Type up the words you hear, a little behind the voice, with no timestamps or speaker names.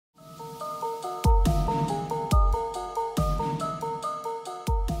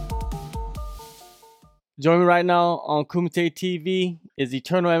Joining me right now on Kumite TV is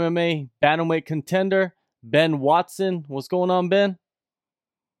Eternal MMA bantamweight contender Ben Watson. What's going on, Ben?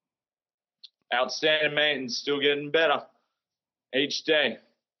 Outstanding, mate, and still getting better each day.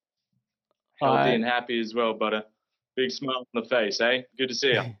 All Healthy right. and happy as well, but a big smile on the face, eh? Good to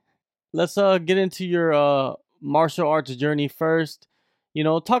see you. Let's get into your martial arts journey first.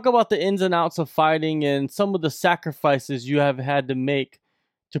 Talk about the ins and outs of fighting and some of the sacrifices you have had to make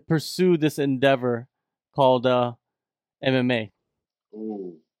to pursue this endeavor called MMA.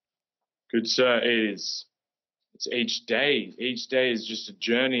 Ooh, good sir. It's each day. Each day is just a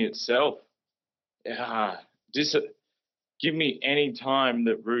journey itself. Yeah, just give me any time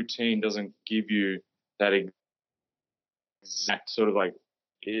that routine doesn't give you that exact sort of like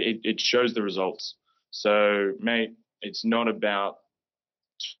it shows the results. So, mate, it's not about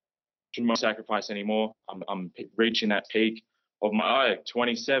too much sacrifice anymore. I'm reaching that peak of my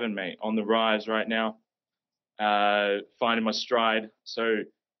 27, mate, on the rise right now. Finding my stride. So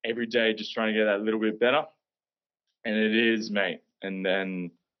every day, just trying to get that little bit better. And it is, mate.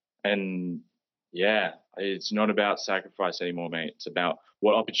 And yeah, it's not about sacrifice anymore, mate. It's about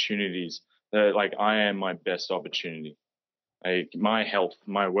what opportunities. Like I am my best opportunity. Like my health,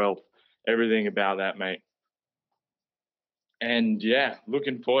 my wealth, everything about that, mate. And yeah,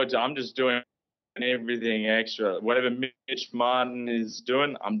 looking forward to. I'm just doing everything extra. Whatever Mitch Martin is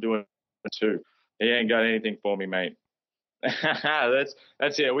doing, I'm doing it too. He ain't got anything for me, mate. That's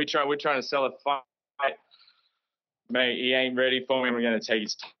it. We're trying to sell a fight, mate. He ain't ready for me. We're gonna take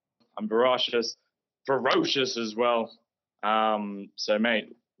his time. I'm ferocious as well. So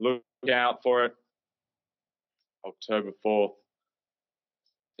mate, look out for it. October 4th.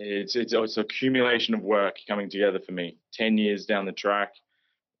 It's accumulation of work coming together for me. 10 years down the track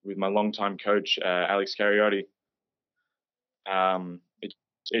with my longtime coach, Alex Cariotti.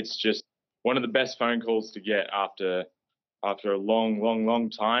 It's just one of the best phone calls to get after a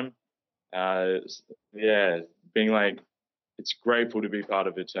long time. Yeah, being like, it's grateful to be part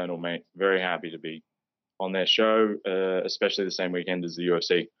of Eternal, mate. Very happy to be on their show, especially the same weekend as the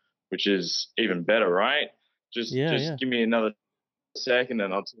UFC, which is even better, right? Just Yeah. give me another second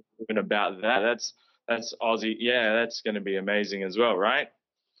and I'll talk about that. That's Aussie. Yeah, that's going to be amazing as well, right?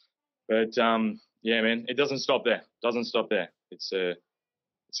 But yeah, man, it doesn't stop there. Doesn't stop there. It's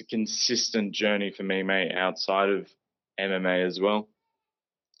a consistent journey for me, mate, outside of MMA as well.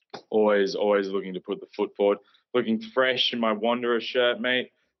 Always looking to put the foot forward. Looking fresh in my Wanderer shirt,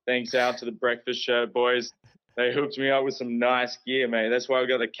 mate. Thanks out to the Breakfast Shirt boys. They hooked me up with some nice gear, mate. That's why I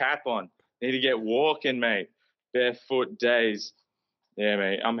got the cap on. Need to get walking, mate. Barefoot days. Yeah,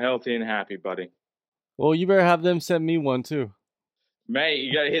 mate. I'm healthy and happy, buddy. Well, you better have them send me one too. Mate,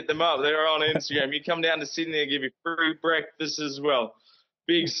 you got to hit them up. They're on Instagram. You come down to Sydney, they'll give you free breakfast as well.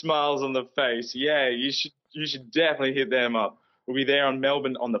 Big smiles on the face. Yeah, you should definitely hit them up. We'll be there on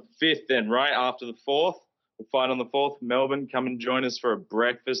Melbourne on the 5th then, right after the 4th. We'll fight on the 4th. Melbourne, come and join us for a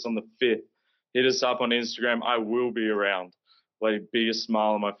breakfast on the 5th. Hit us up on Instagram. I will be around. Like, biggest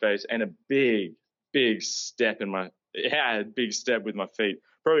smile on my face and a big step big step with my feet.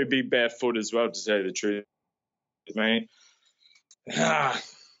 Probably be barefoot as well, to tell you the truth, mate.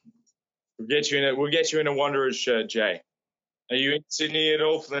 We'll get you in a Wanderers shirt, Jay. Are you in Sydney at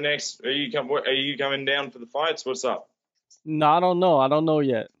all for the next? Are you coming down for the fights? What's up? No, I don't know. I don't know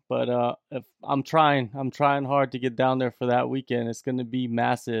yet, but if I'm trying hard to get down there for that weekend. It's going to be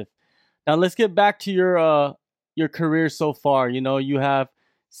massive. Now let's get back to your career so far. You have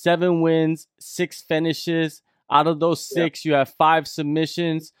 7 wins, 6 finishes. Out of those 6, you have 5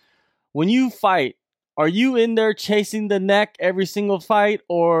 submissions. When you fight, are you in there chasing the neck every single fight,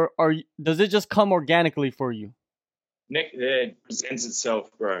 or does it just come organically for you? Nick, it presents itself,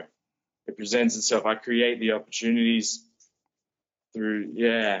 bro. It presents itself. I create the opportunities through.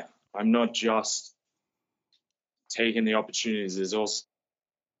 Yeah, I'm not just taking the opportunities. There's also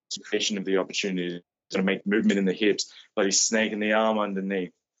creation of the opportunities to make movement in the hips, like he's snaking the arm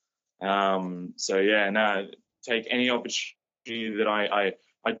underneath. So yeah, no, take any opportunity that I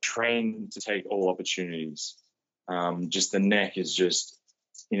train to take all opportunities. Just the neck is just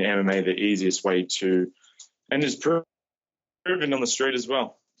in MMA the easiest way to, and it's proven on the street as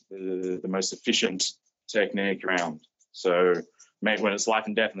well, the most efficient technique around. So, mate, when it's life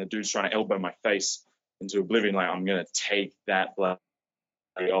and death and the dude's trying to elbow my face into oblivion, like I'm gonna take that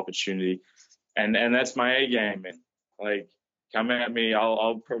opportunity, and that's my A game, man. Like, come at me,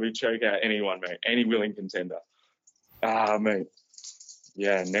 I'll probably choke out anyone, mate, any willing contender. Mate,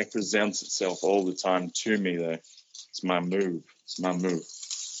 yeah, neck presents itself all the time to me, though. It's my move.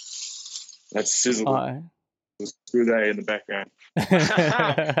 That's sizzle. All Good day in the background. right.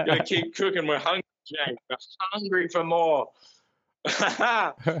 Gotta keep cooking. We're hungry. Jake, I'm hungry for more.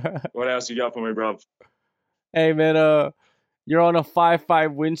 What else you got for me, bro? Hey man, you're on a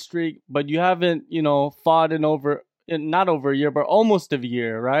 5-5 win streak, but you haven't, fought not over a year, but almost a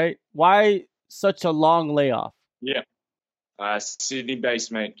year, right? Why such a long layoff? Yeah, Sydney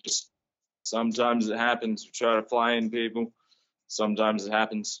based, mate. Just sometimes it happens. We try to fly in people. Sometimes it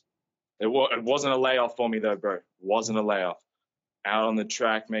happens. It wasn't a layoff for me though, bro. It wasn't a layoff. Out on the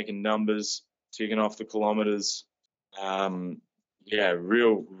track, making numbers, ticking off the kilometers. Um, yeah,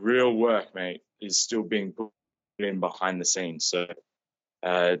 real work, mate, is still being put in behind the scenes. So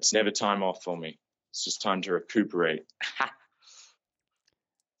it's never time off for me. It's just time to recuperate.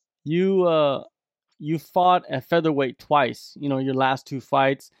 You fought at featherweight twice, your last two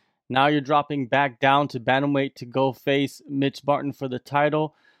fights. Now you're dropping back down to bantamweight to go face Mitch Martin for the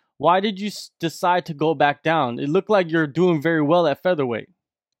title. Why did you decide to go back down? It looked like you're doing very well at featherweight.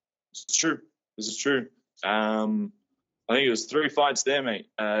 It's true. This is true. I think it was 3 fights there, mate.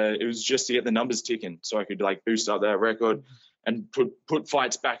 It was just to get the numbers ticking, so I could like boost up that record and put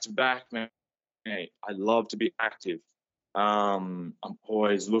fights back to back, man. Hey, I love to be active. I'm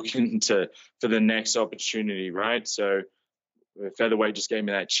always looking for the next opportunity, right? So featherweight just gave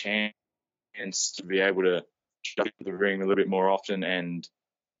me that chance to be able to jump the ring a little bit more often, and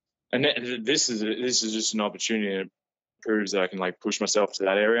this is just an opportunity that proves that I can like push myself to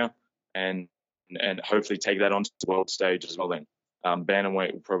that area and hopefully take that onto the world stage as well. Then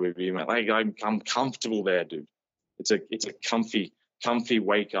bantamweight will probably be like I'm comfortable there, dude. It's a comfy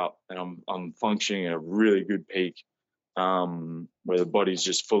wake up, and I'm functioning at a really good peak, where the body's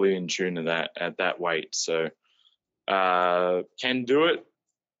just fully in tune to that at that weight. So can do it.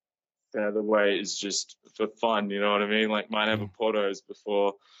 Featherweight is just for fun, you know what I mean? Like might have a Portos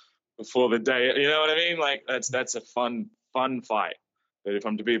before the day, you know what I mean? Like that's a fun fight. But if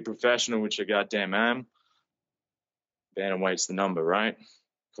I'm to be a professional, which I goddamn am, bantamweight's the number, right?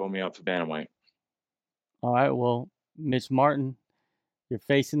 Call me up for bantamweight. All right, well, Mitch Martin, you're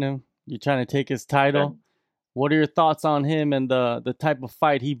facing him. You're trying to take his title. Okay. What are your thoughts on him and the type of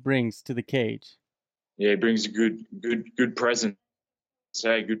fight he brings to the cage? Yeah, he brings a good presence.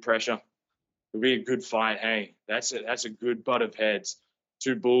 Hey, good pressure. It'll be a good fight. Hey, that's a good butt of heads.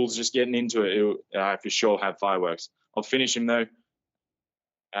 Two bulls just getting into it. It'll for sure have fireworks. I'll finish him though,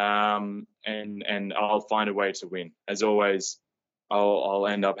 and I'll find a way to win. As always, I'll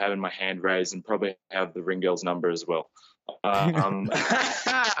end up having my hand raised and probably have the ring girl's number as well.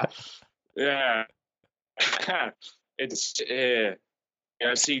 Yeah, it's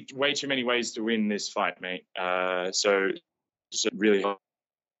I see way too many ways to win this fight, mate. So just really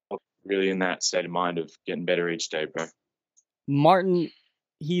in that state of mind of getting better each day, bro. Martin,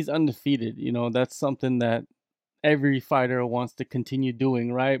 he's undefeated. That's something that every fighter wants to continue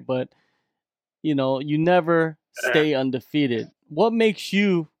doing, right? But you never stay undefeated. What makes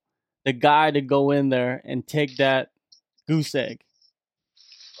you the guy to go in there and take that goose egg?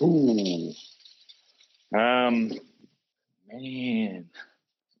 Ooh, man,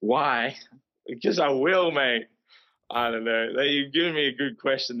 why? Because I will, mate. I don't know. You've given me a good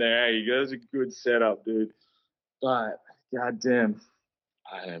question there. Hey, that's a good setup, dude. But goddamn,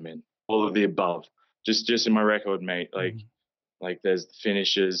 I don't know, man. All of the above. Just in my record, mate. Like there's the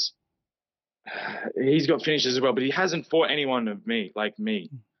finishes. He's got finishes as well, but he hasn't fought anyone of me like me.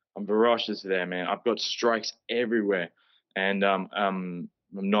 I'm ferocious there, man. I've got strikes everywhere, and I'm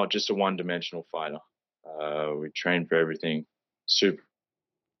not just a one-dimensional fighter. We train for everything. Super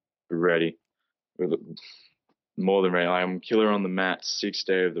ready. More than ready. I'm killer on the mat 6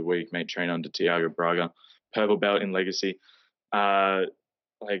 day of the week, mate. Train under Tiago Braga, purple belt in legacy.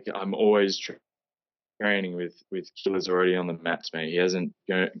 Like I'm always training with killers already on the mats, mate. He hasn't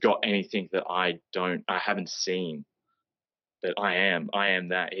got anything that I haven't seen. That I am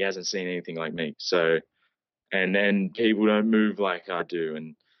that. He hasn't seen anything like me. So, and then people don't move like I do,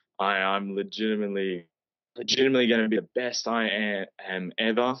 and I'm legitimately going to be the best I am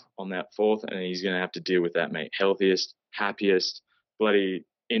ever on that fourth, and he's going to have to deal with that, mate. Healthiest, happiest, bloody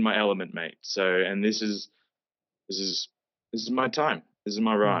in my element, mate. So, and this is my time. This is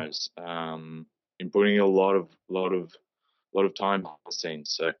my rise. In putting a lot of time behind the scenes.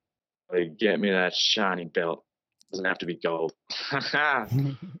 So, get me that shiny belt. It doesn't have to be gold.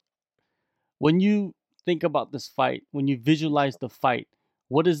 When you think about this fight, when you visualize the fight,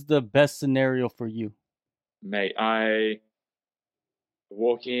 what is the best scenario for you? Mate, I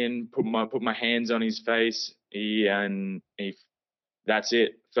walk in, put my hands on his face, that's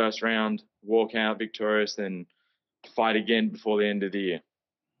it. First round, walk out victorious, then fight again before the end of the year.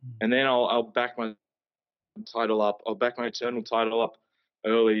 And then I'll back my title up. I'll back my eternal title up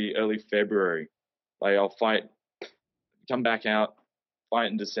early February. Like I'll fight, come back out,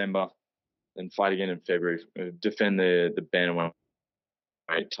 fight in December, then fight again in February. Defend the bantamweight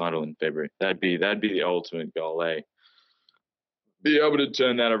title in February. That'd be the ultimate goal, eh? Be able to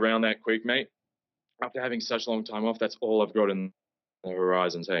turn that around that quick, mate. After having such a long time off, that's all I've got in the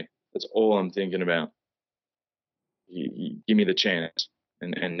horizons. Hey, that's all I'm thinking about. You give me the chance,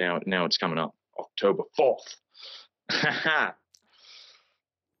 and now it's coming up, October 4th.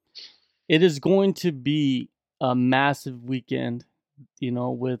 It is going to be a massive weekend,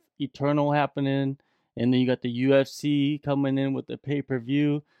 with Eternal happening, and then you got the UFC coming in with the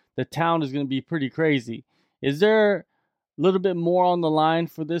pay-per-view. The town is going to be pretty crazy. Is there a little bit more on the line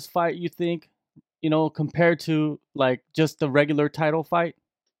for this fight, you think, compared to like just the regular title fight?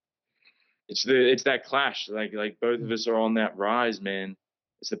 It's that clash. Like both of us are on that rise, man.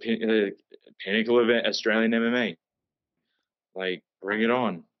 It's the pinnacle of Australian MMA. Like, bring it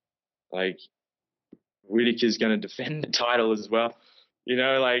on. Like, Whittaker's going to defend the title as well.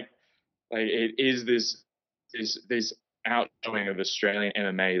 Like it is this outgoing of Australian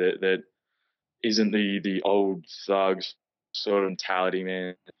MMA that isn't the old thugs sort of mentality,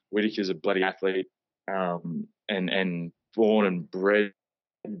 man. Whittaker's a bloody athlete, and born and bred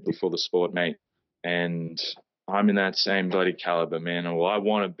for the sport, mate. And I'm in that same bloody caliber, man. Well, I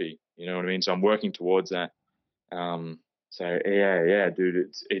want to be, you know what I mean? So I'm working towards that. So yeah, dude,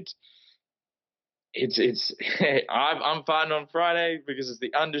 it's I'm fighting on Friday because it's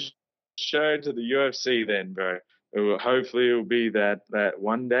the show to the UFC then, bro. Hopefully it'll be that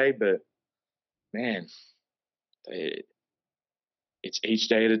one day, but man, it's each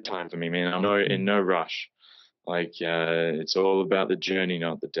day at a time for me, man. I'm in no rush. Like it's all about the journey,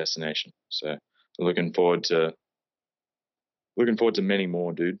 not the destination. So looking forward to many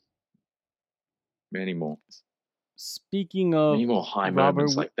more, dude. Many more. Speaking of many more high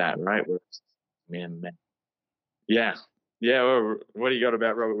moments like that, right? Man. Yeah. Well, what do you got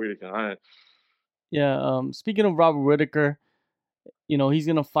about Robert Whittaker? Yeah. Speaking of Robert Whittaker, he's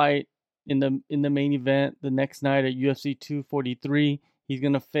gonna fight in the main event the next night at UFC 243. He's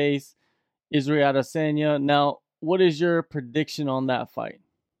gonna face Israel Adesanya. Now, what is your prediction on that fight?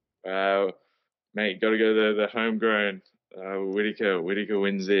 Mate, got to go the homegrown. Whittaker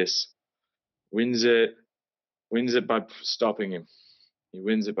wins this. Wins it by stopping him. He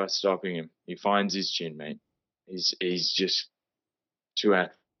wins it by stopping him. He finds his chin, mate. He's just too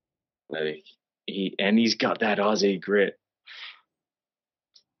athletic. He's got that Aussie grit.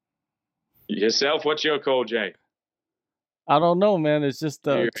 Yourself, what's your call, Jay? I don't know, man. It's just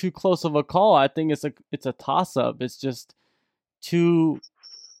too close of a call. I think it's a toss up. It's just two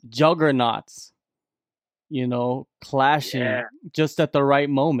juggernauts, clashing just at the right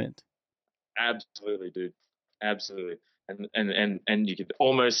moment. Absolutely, dude. Absolutely. And you could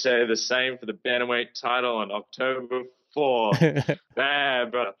almost say the same for the bantamweight title on October 4th.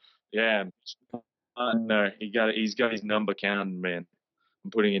 Brother. Yeah. No, he's got his number counted, man.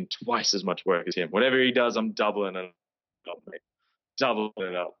 I'm putting in twice as much work as him. Whatever he does, I'm doubling it up, mate. Doubling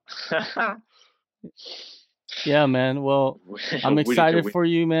it up. Yeah, man. Well, I'm excited for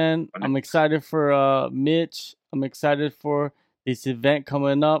you, man. I'm excited for Mitch. I'm excited for this event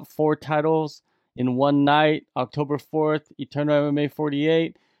coming up. 4 titles in one night, October 4th, Eternal MMA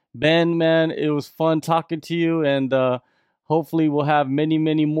 48. Ben, man, it was fun talking to you, and hopefully we'll have many,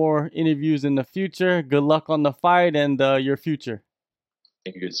 many more interviews in the future. Good luck on the fight and your future.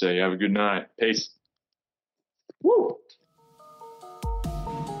 Thank you, good sir. You have a good night. Peace. Woo!